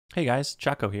Hey guys,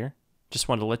 Choco here. Just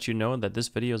wanted to let you know that this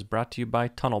video is brought to you by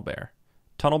TunnelBear.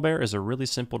 TunnelBear is a really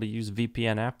simple to use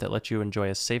VPN app that lets you enjoy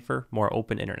a safer, more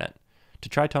open internet. To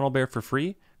try TunnelBear for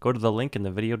free, go to the link in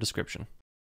the video description.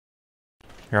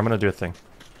 Here, I'm gonna do a thing.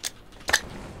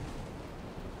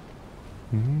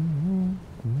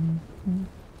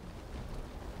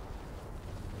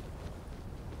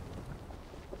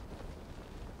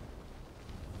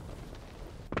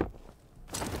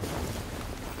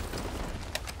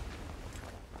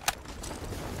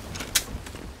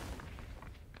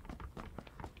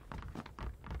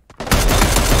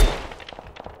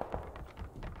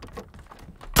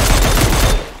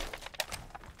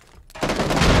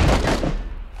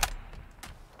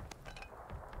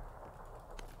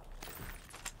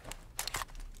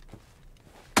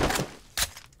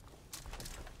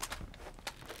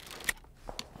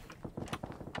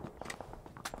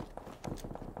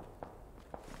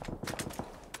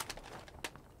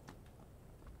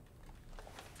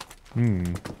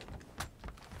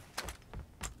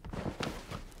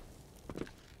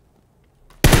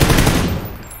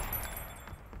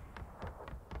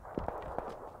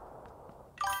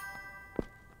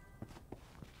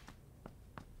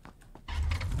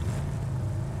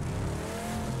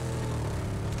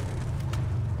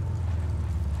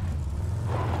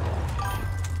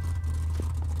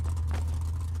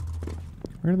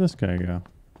 Where did this guy go?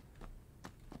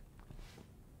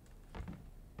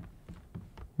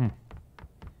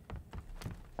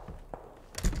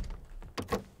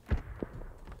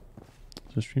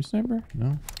 Is this stream sniper?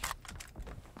 No.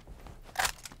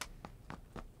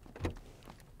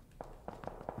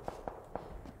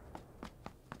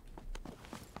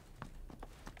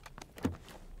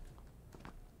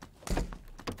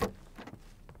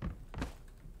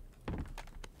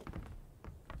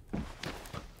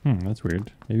 That's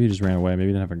weird. Maybe he just ran away. Maybe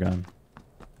he didn't have a gun.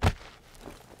 I'll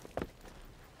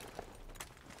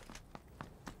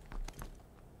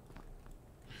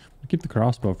keep the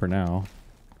crossbow for now.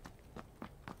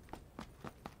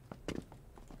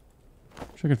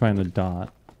 Wish I could find the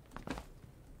dot.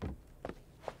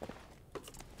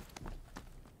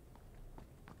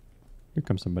 Here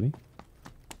comes somebody.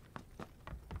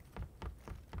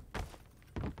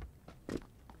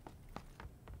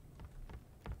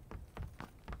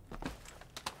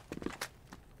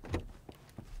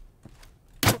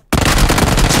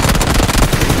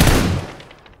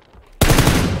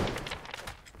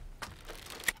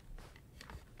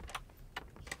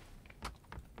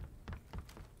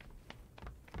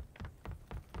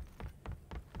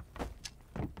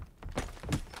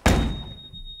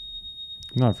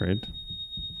 I'm not afraid.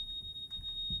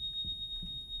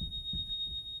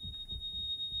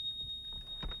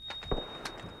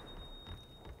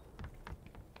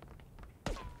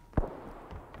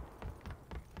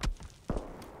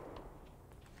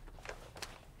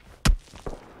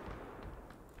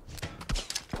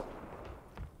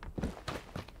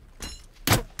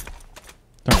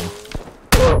 Darn.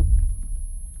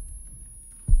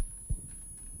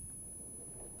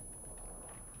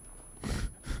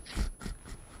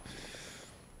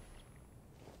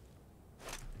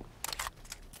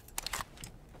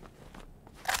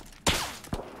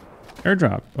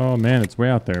 Airdrop. Oh man, it's way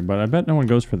out there, but I bet no one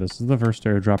goes for this. This is the first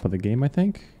airdrop of the game, I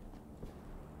think.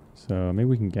 So maybe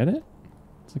we can get it?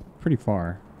 It's like pretty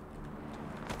far.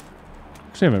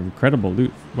 Actually, I have incredible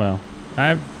loot. Well, I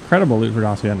have incredible loot for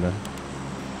Hacienda.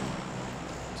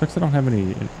 Sucks I don't have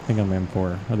anything on the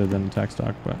M4 other than attack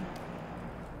stock, but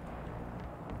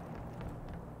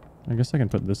I guess I can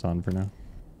put this on for now.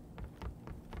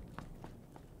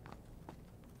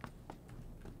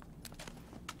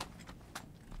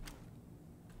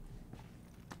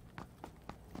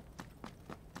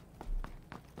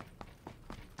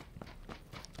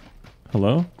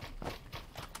 Hello?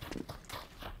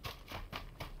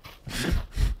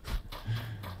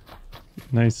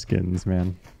 Nice skins,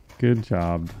 man. Good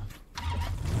job.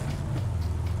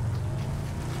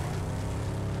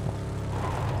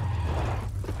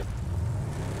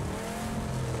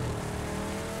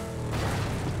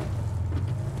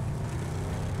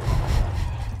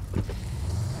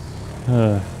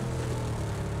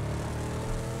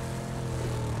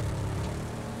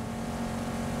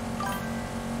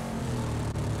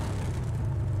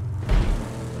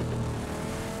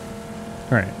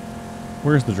 Alright.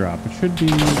 Where's the drop? It should be...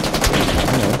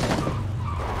 Hello.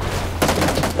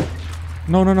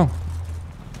 No, no, no.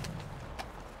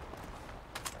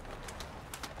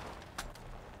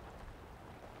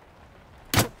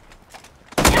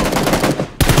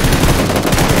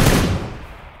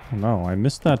 Oh no, I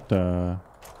missed that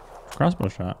crossbow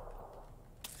shot.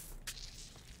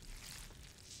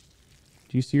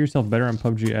 Do you see yourself better on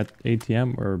PUBG at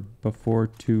ATM or before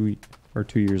 2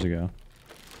 years ago?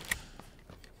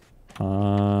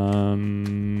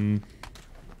 I'm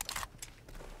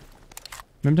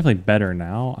definitely better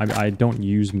now. I don't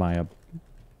use my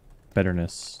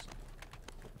betterness.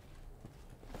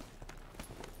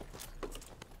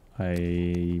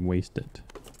 I waste it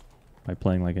by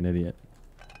playing like an idiot.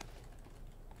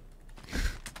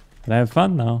 But I have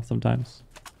fun though sometimes.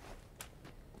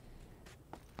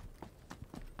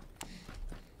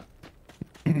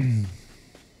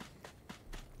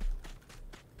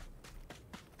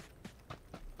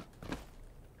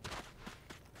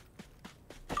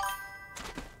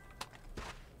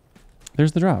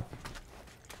 There's the drop.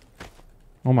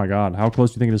 Oh my god, how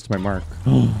close do you think it is to my mark?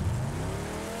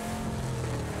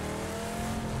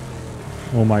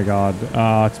 Oh my god,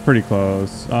 it's pretty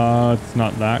close. It's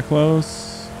not that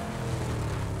close.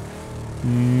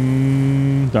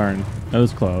 Darn, that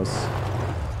was close.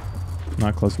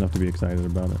 Not close enough to be excited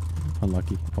about it.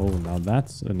 Unlucky. Oh, now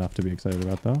that's enough to be excited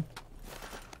about though.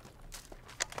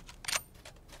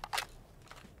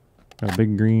 Got a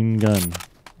big green gun.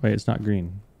 Wait, it's not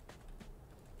green.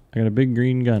 I got a big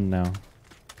green gun now.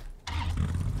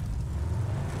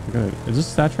 Is this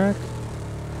stat track? I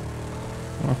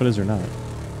don't know if it is or not.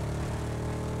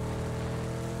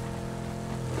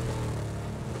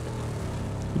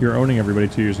 You're owning everybody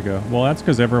 2 years ago. Well, that's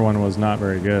because everyone was not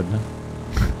very good.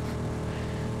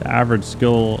 The average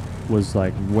skill was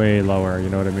like way lower, you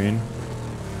know what I mean?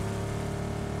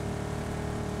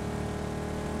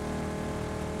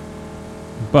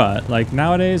 But like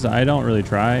nowadays, I don't really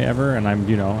try ever, and I'm,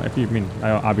 you know,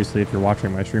 obviously if you're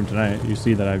watching my stream tonight, you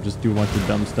see that I just do a bunch of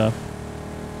dumb stuff.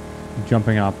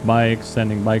 Jumping off bikes,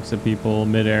 sending bikes at people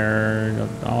midair,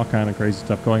 all kind of crazy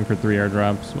stuff, going for 3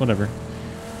 airdrops, whatever.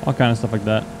 All kind of stuff like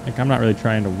that. Like I'm not really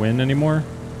trying to win anymore.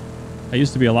 I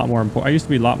used to be a lot more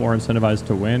incentivized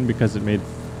to win because it made,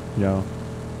 you know,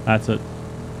 that's it.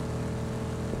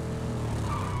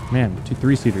 Man, 2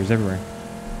 3-seaters everywhere.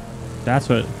 That's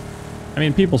what, I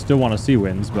mean, people still want to see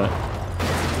wins, but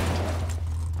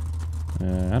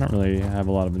I don't really have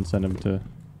a lot of incentive to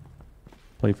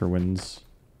play for wins.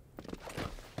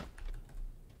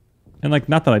 And like,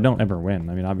 not that I don't ever win.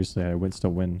 I mean, obviously I would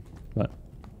still win, but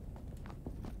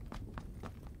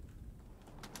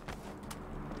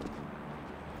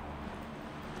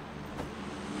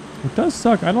it does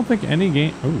suck. I don't think any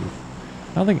game. Ooh,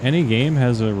 I don't think any game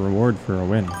has a reward for a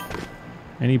win.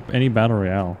 Any battle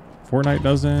royale. Fortnite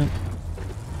doesn't.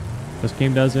 This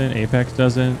game doesn't. Apex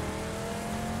doesn't.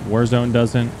 Warzone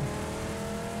doesn't.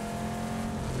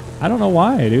 I don't know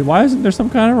why, dude. Why isn't there some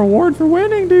kind of reward for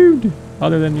winning, dude?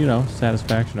 Other than, you know,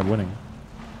 satisfaction of winning.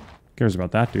 Who cares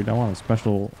about that, dude? I want a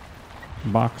special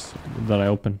box that I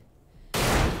open. You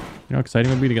know how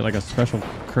exciting it would be to get like a special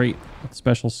crate with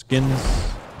special skins?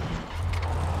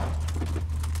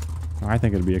 I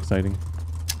think it'd be exciting.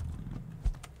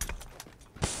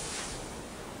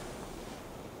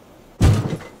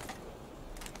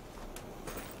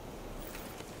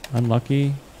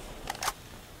 Unlucky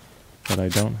that I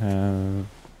don't have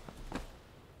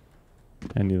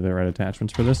any of the right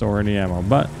attachments for this or any ammo,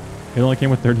 but it only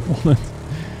came with 30 bullets.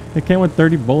 It came with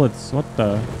 30 bullets. What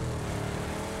the?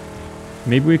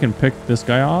 Maybe we can pick this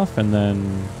guy off and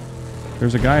then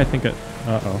there's a guy I think at,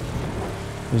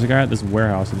 there's a guy at this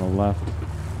warehouse on the left.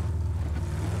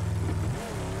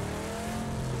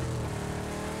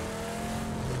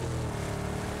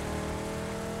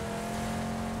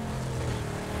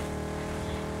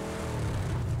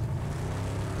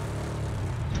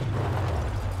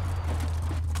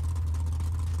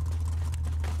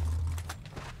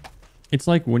 It's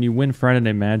like when you win Friday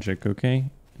Night Magic, okay?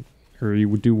 Or you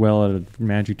would do well at a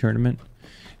Magic tournament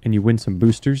and you win some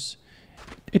boosters.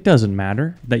 It doesn't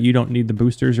matter that you don't need the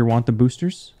boosters or want the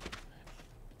boosters.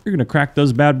 You're going to crack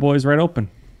those bad boys right open.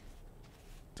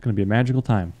 It's going to be a magical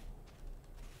time.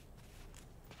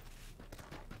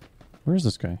 Where is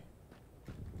this guy?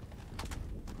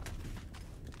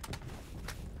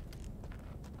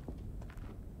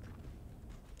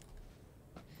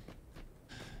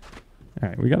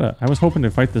 Alright, we gotta... I was hoping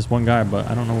to fight this one guy, but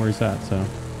I don't know where he's at, so...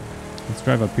 Let's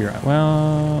drive up here.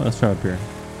 Well, let's drive up here.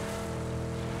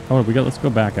 Oh, let's go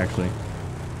back, actually.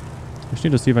 I just need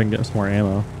to see if I can get some more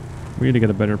ammo. We need to get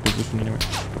a better position anyway.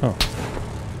 Oh.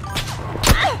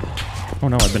 Oh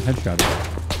no, I've been headshotted.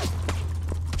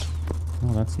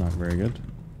 Oh, that's not very good.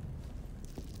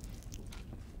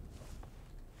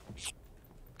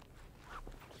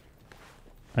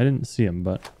 I didn't see him,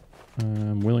 but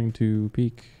I'm willing to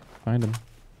peek. Find him.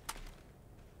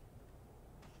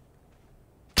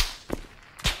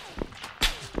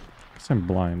 Guess I'm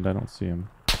blind. I don't see him.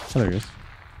 Oh, there he is.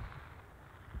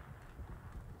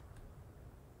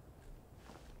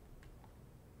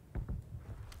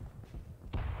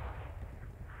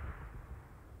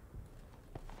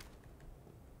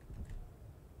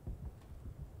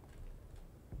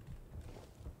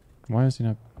 Why is he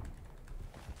not?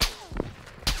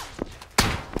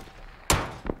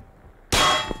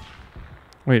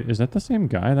 Wait, is that the same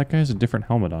guy? That guy has a different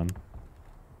helmet on.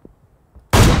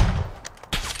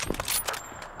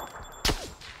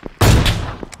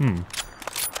 Hmm.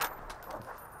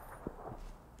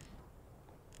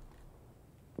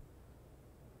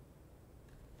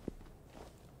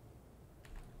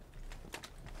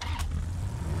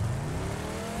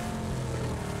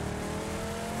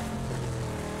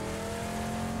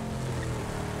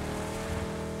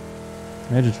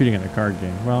 Imagine cheating in a card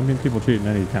game. Well, I mean, people cheat in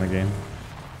any kind of game.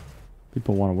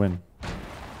 People want to win.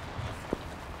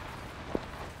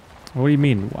 What do you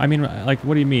mean? I mean, like,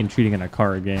 what do you mean cheating in a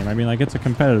card game? I mean, like, it's a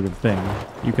competitive thing.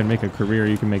 You can make a career,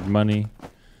 you can make money.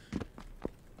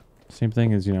 Same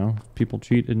thing as, you know, people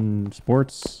cheat in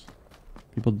sports.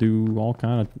 People do all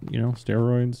kind of, you know,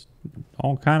 steroids.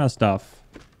 All kind of stuff.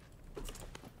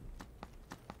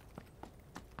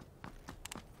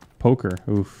 Poker.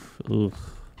 Oof. Ugh.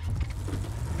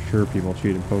 Sure, people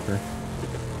cheat in poker.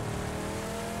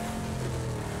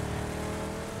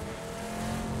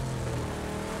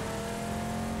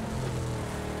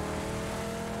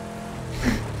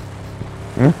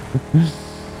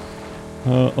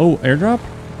 Oh, airdrop?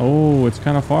 Oh, it's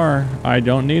kind of far. I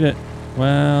don't need it.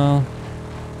 Well,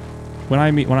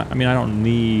 I mean, I don't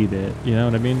need it. You know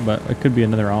what I mean? But it could be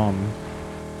another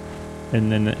and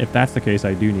then if that's the case,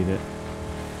 I do need it.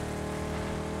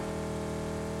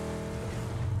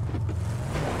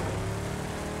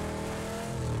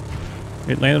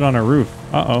 It landed on a roof.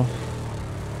 Uh-oh.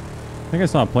 I think I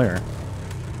saw a player.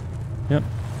 Yep.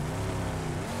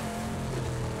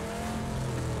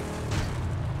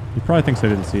 He probably thinks I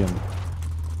didn't see him.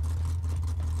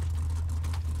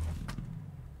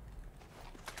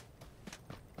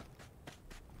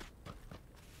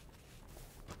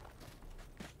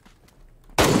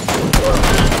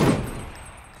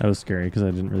 That was scary because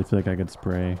I didn't really feel like I could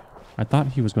spray. I thought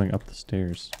he was going up the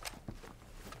stairs.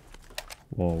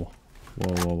 Whoa.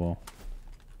 Whoa, whoa, whoa.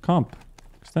 Comp.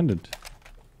 Extended.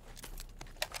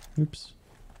 Oops.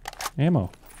 Ammo.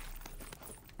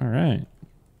 Alright.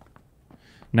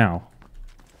 Now.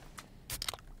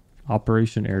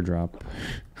 Operation Airdrop.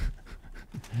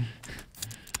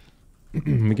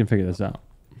 We can figure this out.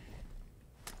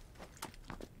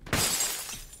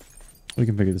 We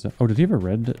can figure this out. Oh, did he have a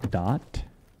red dot?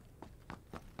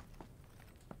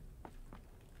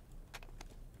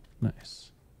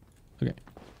 Nice. Okay.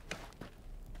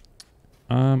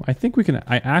 I think we can...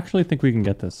 I actually think we can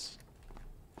get this.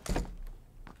 I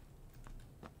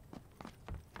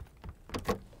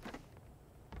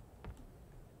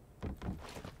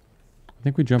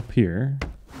think we jump here.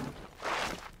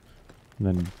 And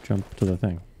then jump to the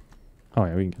thing. Oh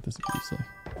yeah, we can get this easily.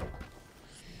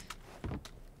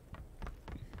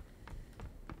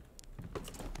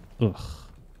 Ugh.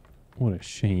 What a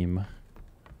shame.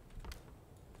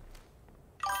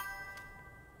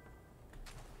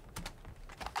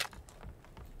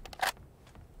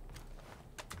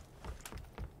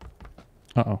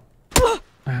 Uh-oh.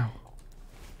 Ow.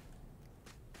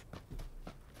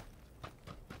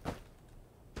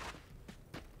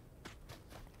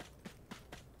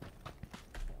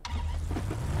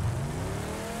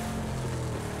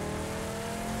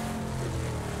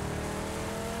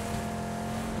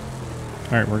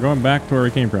 Alright, we're going back to where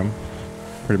we came from.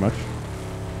 Pretty much.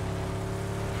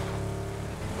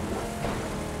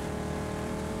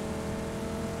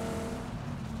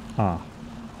 Ah.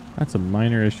 That's a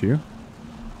minor issue.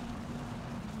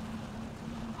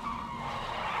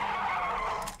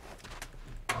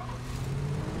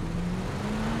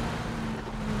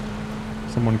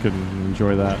 Someone could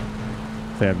enjoy that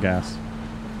if they have gas.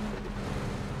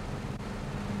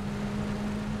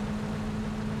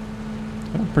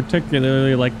 I don't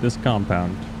particularly like this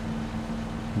compound,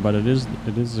 but it is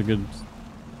a good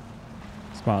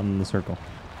spot in the circle.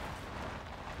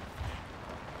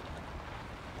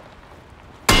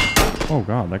 Oh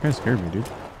god, that guy scared me, dude.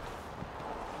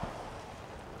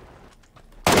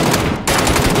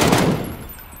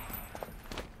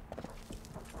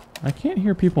 I can't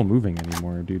hear people moving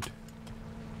anymore, dude.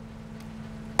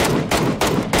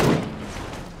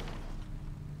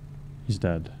 He's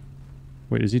dead.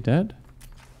 Wait, is he dead?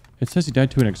 It says he died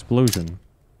to an explosion.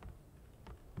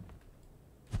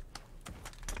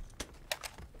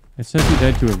 It says he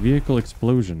died to a vehicle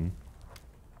explosion.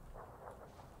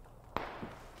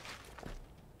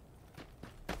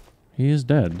 He is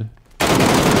dead.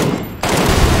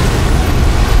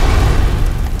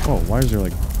 Oh, why is there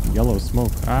like yellow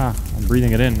smoke? Ah, I'm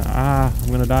breathing it in. Ah,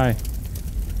 I'm gonna die.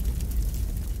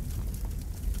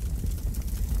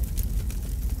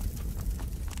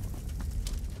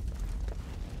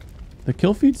 The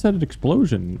kill feed said an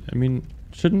explosion. I mean,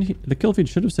 shouldn't he? The kill feed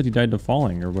should have said he died to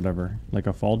falling or whatever. Like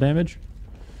a fall damage?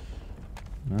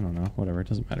 I don't know. Whatever. It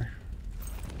doesn't matter.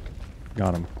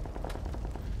 Got him.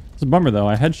 It's a bummer though.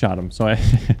 I headshot him. So I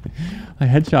I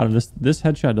headshot him. This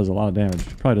headshot does a lot of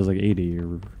damage. Probably does like 80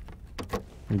 or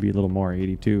maybe a little more.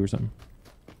 82 or something.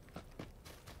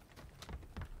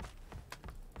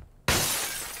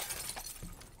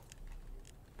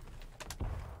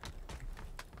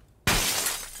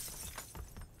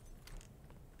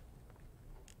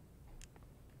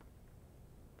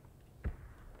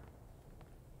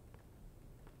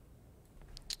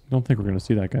 I don't think we're going to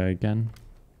see that guy again.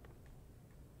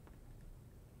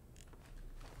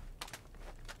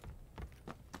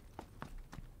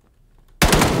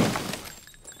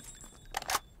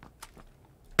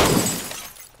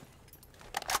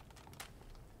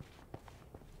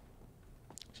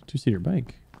 It's a two-seater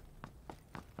bike.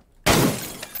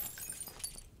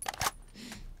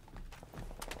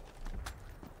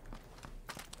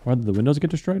 Why did the windows get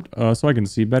destroyed? So I can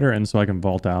see better and so I can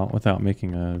vault out without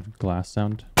making a glass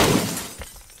sound.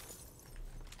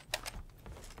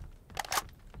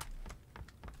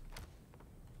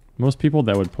 Most people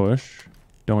that would push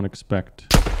don't expect.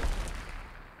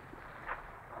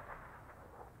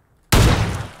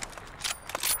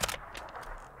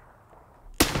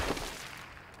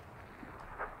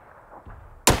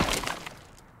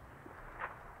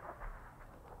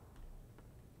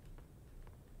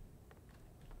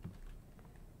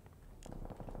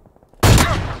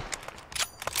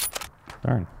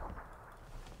 Darn.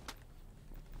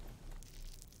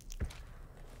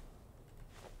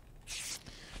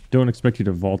 Don't expect you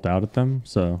to vault out at them,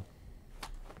 so.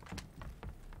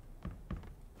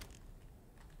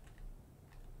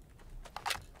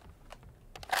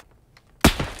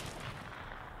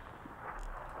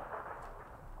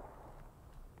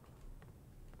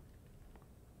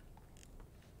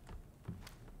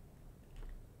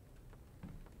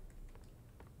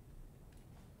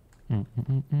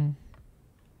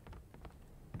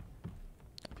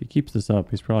 If he keeps this up,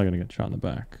 he's probably going to get shot in the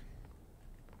back.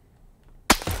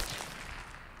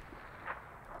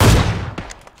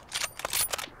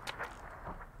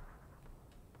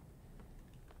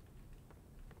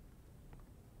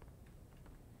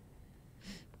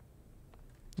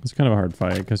 It's kind of a hard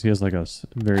fight because he has like a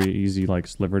very easy like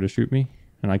sliver to shoot me,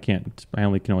 and I can't. I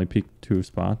can only peek 2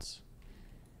 spots.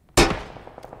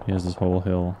 He has this whole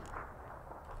hill.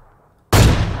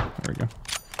 There we go.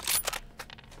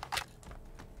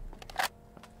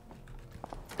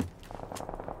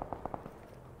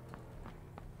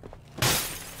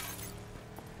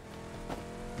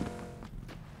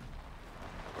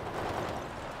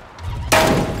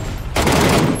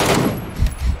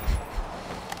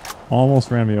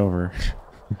 Almost ran me over.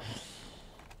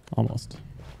 Almost.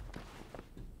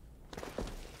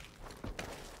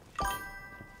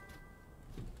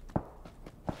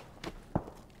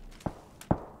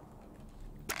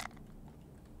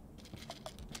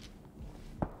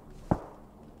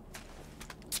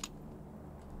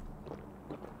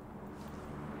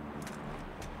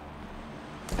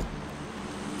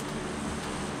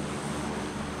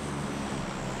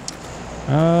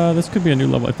 This could be a new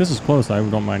level. If this is close, I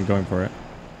don't mind going for it.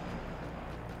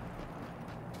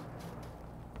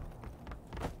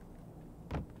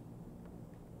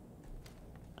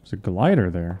 There's a glider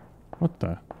there. What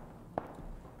the? I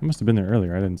must have been there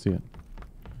earlier. I didn't see it.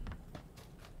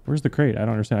 Where's the crate? I don't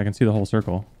understand. I can see the whole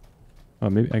circle. Oh,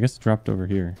 maybe. I guess it dropped over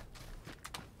here.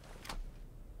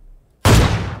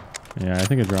 Yeah, I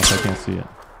think it dropped. I can't see it.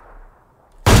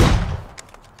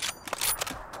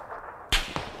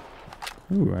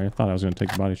 Ooh, I thought I was going to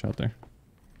take a body shot there.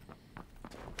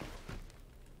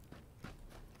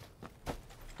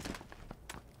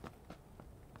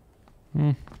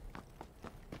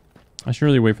 I should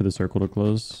really wait for the circle to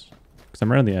close. Because I'm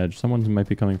right on the edge. Someone might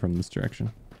be coming from this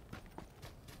direction.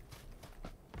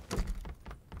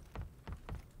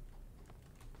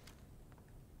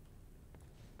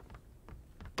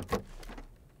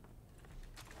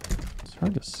 It's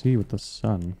hard to see with the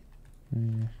sun.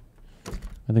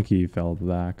 I think he fell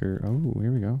back or... Oh,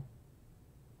 here we go.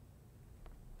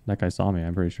 That guy saw me,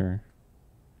 I'm pretty sure.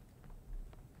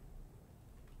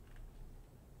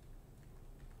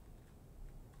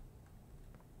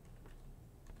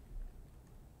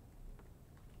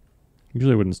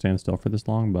 Usually I wouldn't stand still for this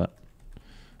long, but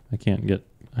I can't get...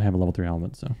 I have a level 3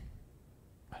 helmet, so...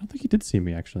 I don't think he did see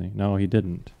me, actually. No, he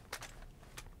didn't.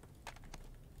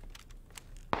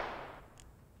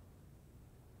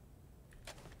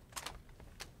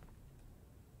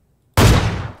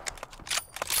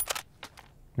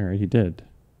 Alright, he did.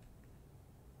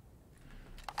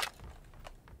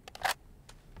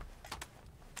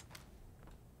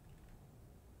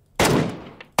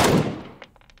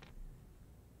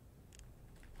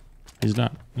 He's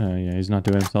not. Yeah, he's not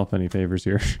doing himself any favors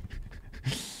here.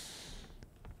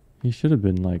 He should have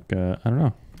been like, I don't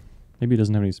know. Maybe he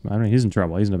doesn't have any. I don't know. He's in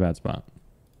trouble. He's in a bad spot.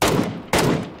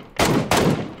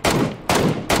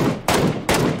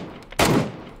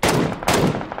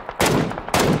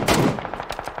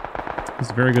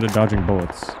 He's very good at dodging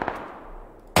bullets.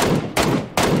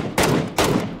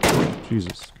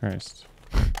 Jesus Christ.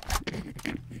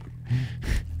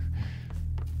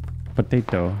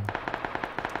 Potato.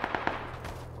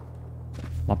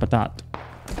 La patate.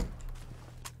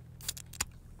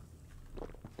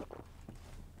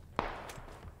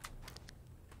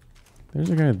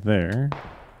 There's a guy there.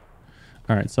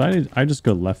 Alright, so I just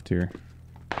go left here.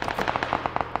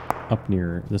 Up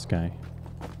near this guy.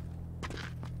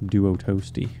 Duo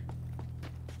Toasty.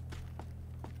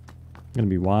 Gonna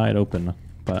be wide open,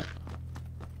 but...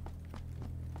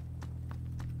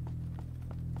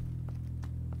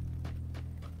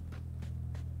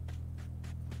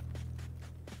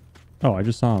 Oh, I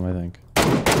just saw him, I think.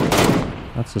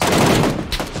 That's just...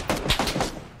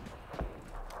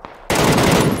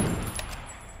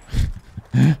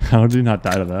 How did you not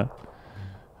die to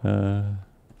that?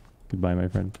 Goodbye, my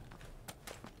friend.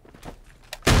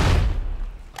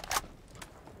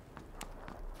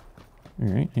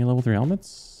 Alright, any level 3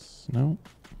 helmets? No.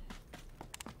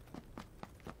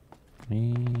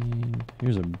 And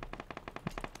here's a...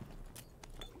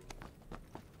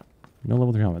 No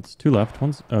level 3 helmets. 2 left.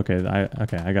 One's... Okay,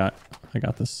 I got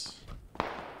this.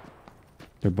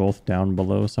 They're both down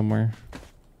below somewhere.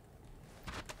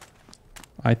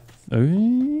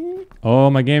 Oh,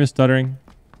 my game is stuttering.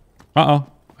 Uh-oh.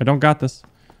 I don't got this.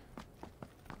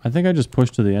 I think I just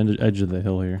pushed to the edge of the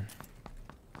hill here.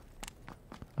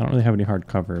 I don't really have any hard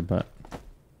cover, but...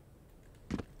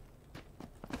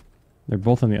 They're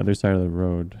both on the other side of the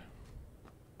road.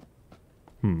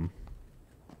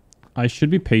 I should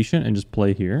be patient and just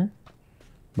play here.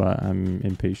 But I'm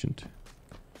impatient.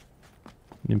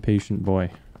 An impatient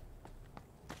boy.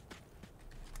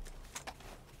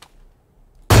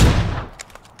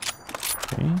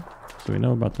 Okay, so we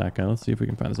know about that guy. Let's see if we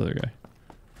can find this other guy.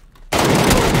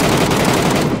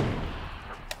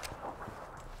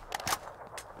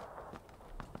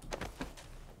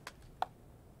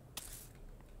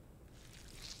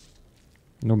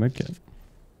 No medkit.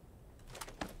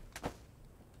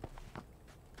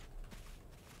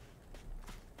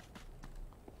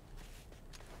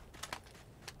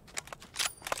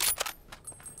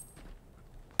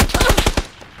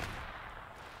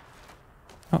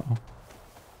 Uh-oh.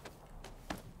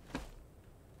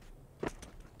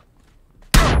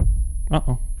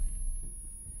 Uh-oh.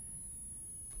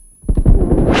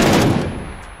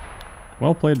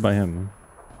 Well played by him.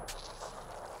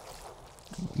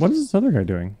 What is this other guy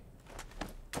doing?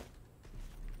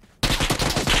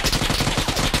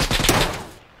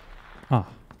 Ah.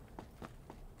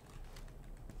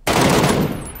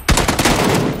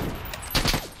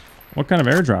 What kind of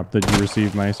airdrop did you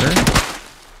receive, my sir?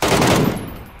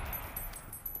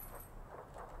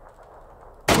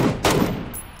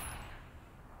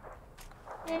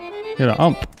 Hit an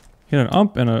ump. Hit an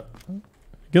ump and a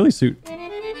ghillie suit.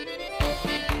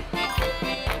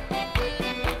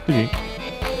 GG.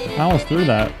 I almost threw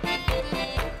that.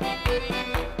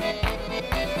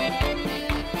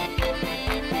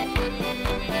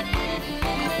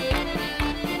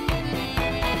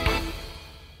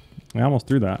 I almost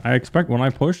threw that. When I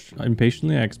pushed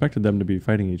impatiently, I expected them to be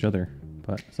fighting each other.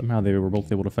 But somehow they were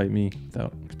both able to fight me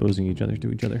without exposing each other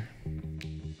to each other.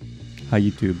 Hi,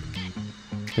 YouTube.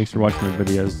 Thanks for watching my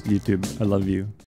videos, YouTube. I love you.